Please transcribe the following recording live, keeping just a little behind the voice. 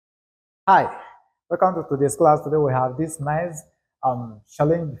Hi, welcome to today's class. Today we have this nice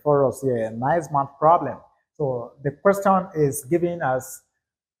challenge before us here, a nice math problem. So the question is giving us,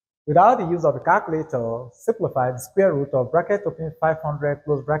 without the use of a calculator, simplify the square root of bracket open 500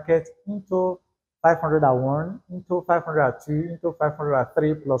 close bracket into 501 into 502 into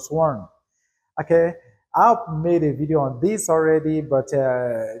 503 plus 1. Okay, I've made a video on this already, but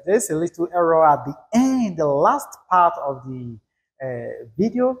there's a little error at the end, the last part of the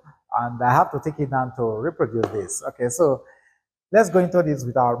video, and I have to take it down to reproduce this. Okay, so let's go into this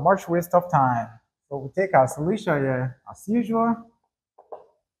without much waste of time. So we take our solution here as usual.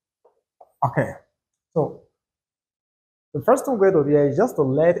 Okay, so the first thing we're going to do here is just to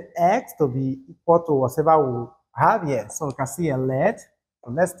let x to be equal to whatever we have here. So you can see a let.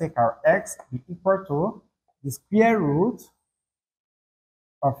 So let's take our x be equal to the square root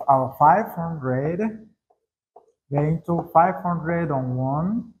of our 500, then into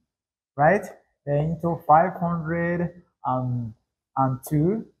 501, right? Then into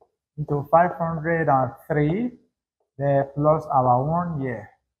 502, into 503, then plus our 1 here.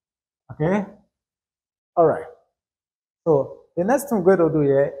 Okay? All right. So the next thing we're going to do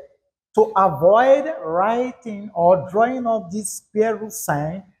here, to avoid writing or drawing up this square root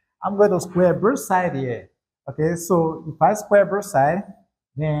sign, I'm going to square both sides here. Okay, so if I square both sides,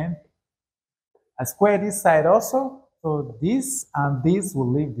 then I square this side also. So this and this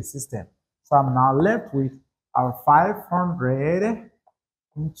will leave the system. So I'm now left with our 500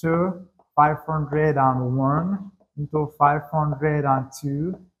 into 501 into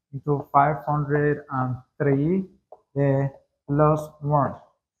 502 into 503 plus 1.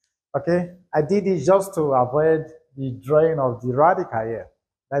 Okay, I did it just to avoid the drawing of the radical here.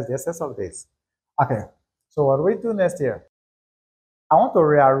 That's the essence of this. Okay, so what do we do next here? I want to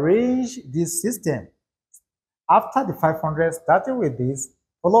rearrange this system. After the 500, starting with this,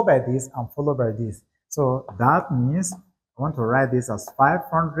 followed by this, and followed by this. So that means I want to write this as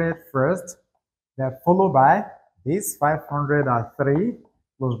 500 first, then followed by this 503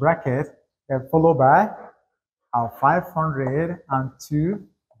 close bracket, then followed by our 502,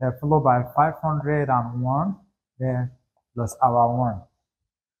 then followed by 501, then plus our 1.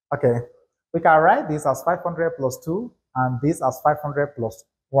 Okay, we can write this as 500 plus 2 and this as 500 plus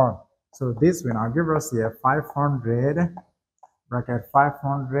 1. So this will now give us here 500 bracket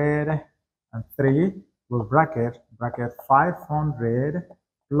 503 close bracket 500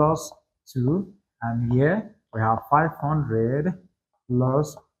 plus 2, and here we have 500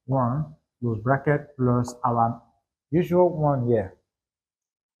 plus 1 close bracket plus our usual 1 here.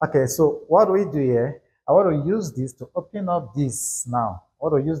 Okay, so what do we do here? I want to use this to open up this now. I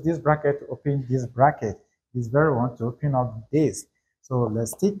want to use this bracket to open this bracket. This very one to open up this. So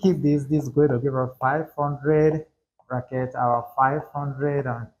let's still keep this. This is going to give us 500 bracket our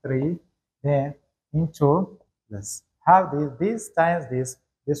 503. Then into, let's have this times this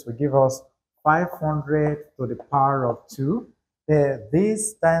will give us 500 to the power of 2. Then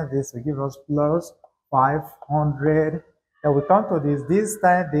this times this will give us plus 500. Then we come to this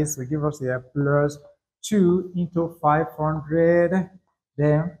time this will give us here plus 2 into 500.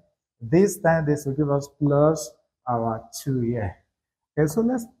 Then this time this will give us plus our 2 here. Okay, so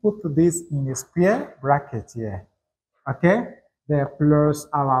let's put this in a square bracket here. Okay, then plus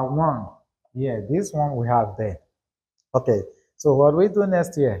our 1. Yeah, this one we have there. Okay, so what we do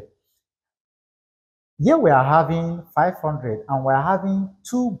next here? Here we are having 500 and we are having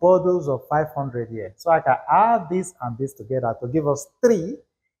 2 bundles of 500 here. So I can add this and this together to give us 3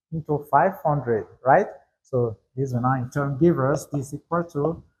 into 500, right? So this will now in turn give us this equal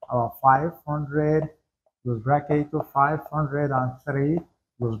to our 500 close bracket to 503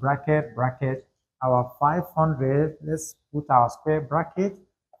 close bracket our 500. Let's put our square bracket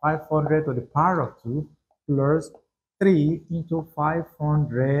 500 to the power of 2 plus 3 into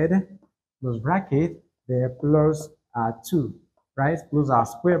 500 close bracket there plus 2, right? Plus our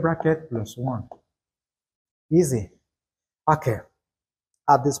square bracket plus 1. Easy. Okay.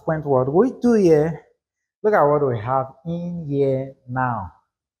 At this point, what we do here, look at what we have in here now.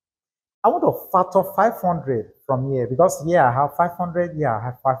 I want to factor 500 from here because here I have 500, here I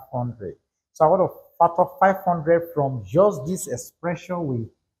have 500. So I want to factor 500 from just this expression we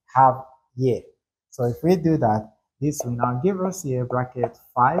have here. So if we do that, this will now give us here bracket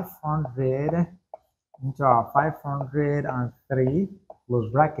 500 into our 503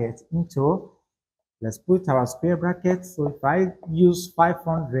 close bracket into, let's put our square bracket. So if I use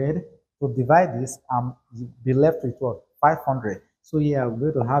 500 to divide this, I'm be left with what? 500. So here I'm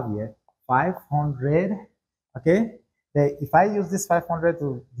going to have here 500. Okay, then if I use this 500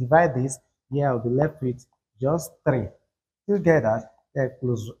 to divide this, here I'll be left with just 3. You get that? then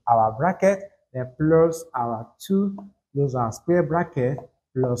close our bracket, then plus our 2, close our square bracket,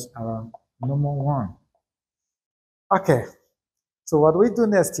 plus our normal 1. Okay, so what we do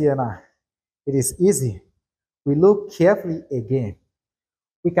next here now, it is easy. We look carefully again.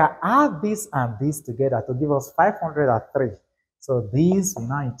 We can add this and this together to give us 503. So these will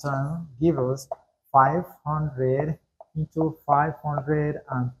now in turn give us 500 into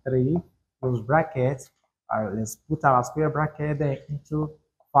 503 close bracket. Let's put our square bracket there into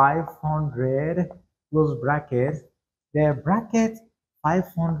 500 close bracket. Then bracket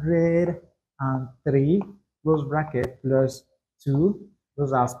 503 close bracket plus 2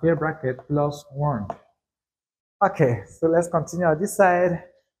 close our square bracket plus 1. Okay, so let's continue on this side.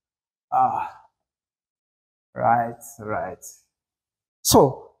 Right.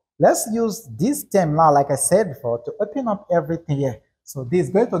 So let's use this term now, like I said before, to open up everything here. So this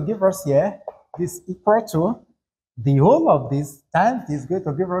is going to give us here, this equal to the whole of this times this is going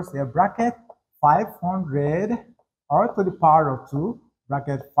to give us the bracket 500 all to the power of 2,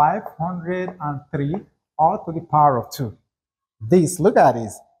 bracket 503 all to the power of 2. This, look at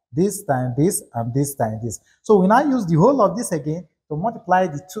this times this and this times this. So we now use the whole of this again to multiply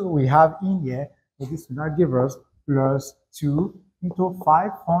the 2 we have in here. So this will now give us plus 2 into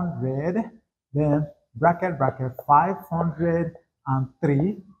 500, then bracket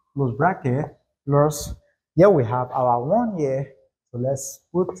 503 close bracket plus, here we have our 1 here. So let's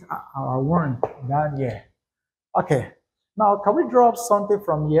put our 1 down here. Okay, now can we drop something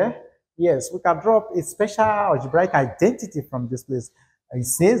from here? Yes, we can drop a special algebraic identity from this place. It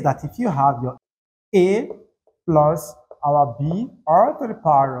says that if you have your A plus our B all to the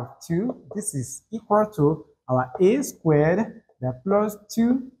power of 2, this is equal to our A squared, then plus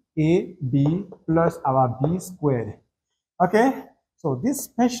 2AB plus our B squared. Okay, so this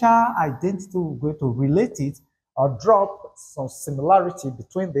special identity, we're going to relate it or drop some similarity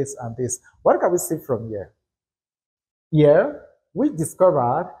between this and this. What can we see from here? Here, we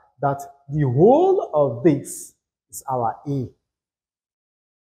discovered that the whole of this is our A.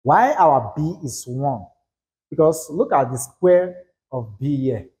 Why our B is 1? Because look at the square of B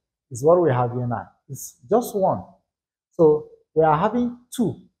here. Is what we have here now. It's just 1. So we are having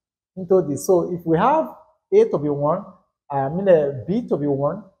 2 into this. So if we have A to be 1, B to be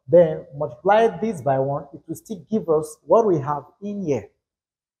 1, then multiply this by 1, it will still give us what we have in here.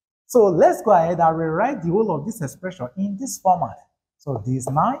 So let's go ahead and rewrite the whole of this expression in this format. So this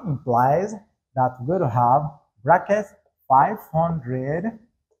now implies that we're going to have bracket 500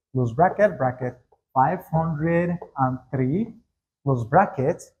 close bracket 503 close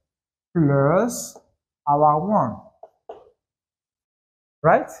bracket plus our 1.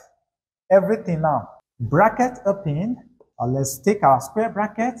 Right? Everything now. Bracket open, or let's take our square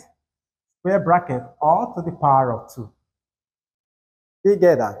bracket all to the power of 2. You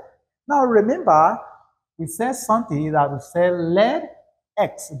get that? Now remember, we said something that we said let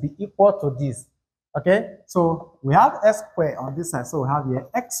x be equal to this. Okay, so we have x squared on this side. So we have here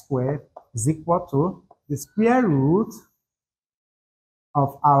x squared is equal to the square root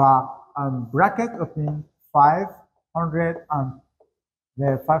of our bracket open 500 and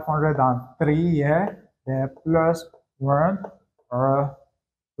the 503 here, the plus 1 or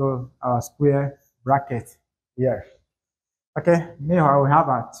to our square bracket here. Okay, meanwhile we have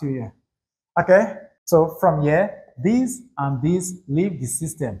our 2 here. Okay, so from here, these and these leave the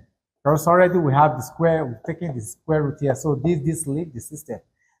system. Because already we have the square, we're taking the square root here. So this leave the system.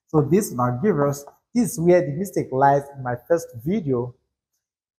 So this now gives us, this is where the mistake lies in my first video.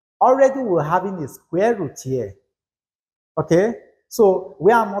 Already we're having a square root here. Okay, so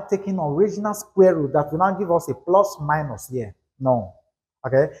we are not taking original square root that will now give us a plus minus here. No.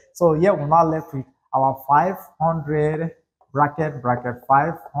 Okay, so here we're now left with our 500 bracket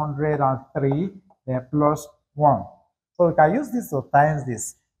 503 then plus 1. So we can use this to times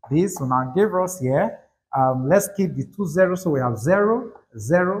this. This will now give us here, let's keep the 2 zeros, so we have 0,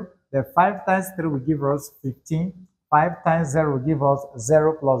 0, then 5 times 3 will give us 15, 5 times 0 will give us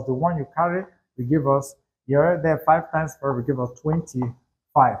 0 plus the 1 you carry will give us here, then 5 times 4 will give us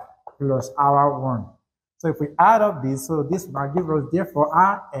 25 plus our 1. So if we add up this, so this will now give us, therefore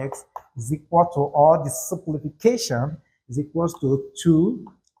our x is equal to, all the simplification is equals to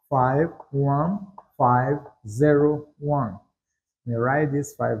 251,501. Let me write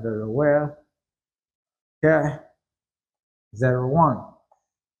this 5 very well. Okay, 01.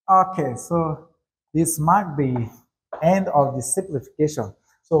 Okay, so this marks the end of the simplification.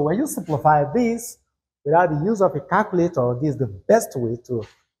 So when you simplify this without the use of a calculator, this is the best way to,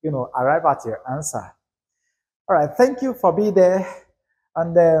 arrive at your answer. All right, thank you for being there,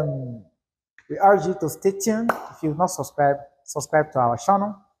 and we urge you to stay tuned. If you've not subscribed, subscribe to our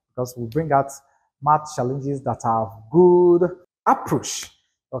channel because we bring out math challenges that have good approach.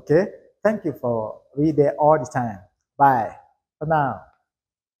 Okay, thank you for being there all the time. Bye for now.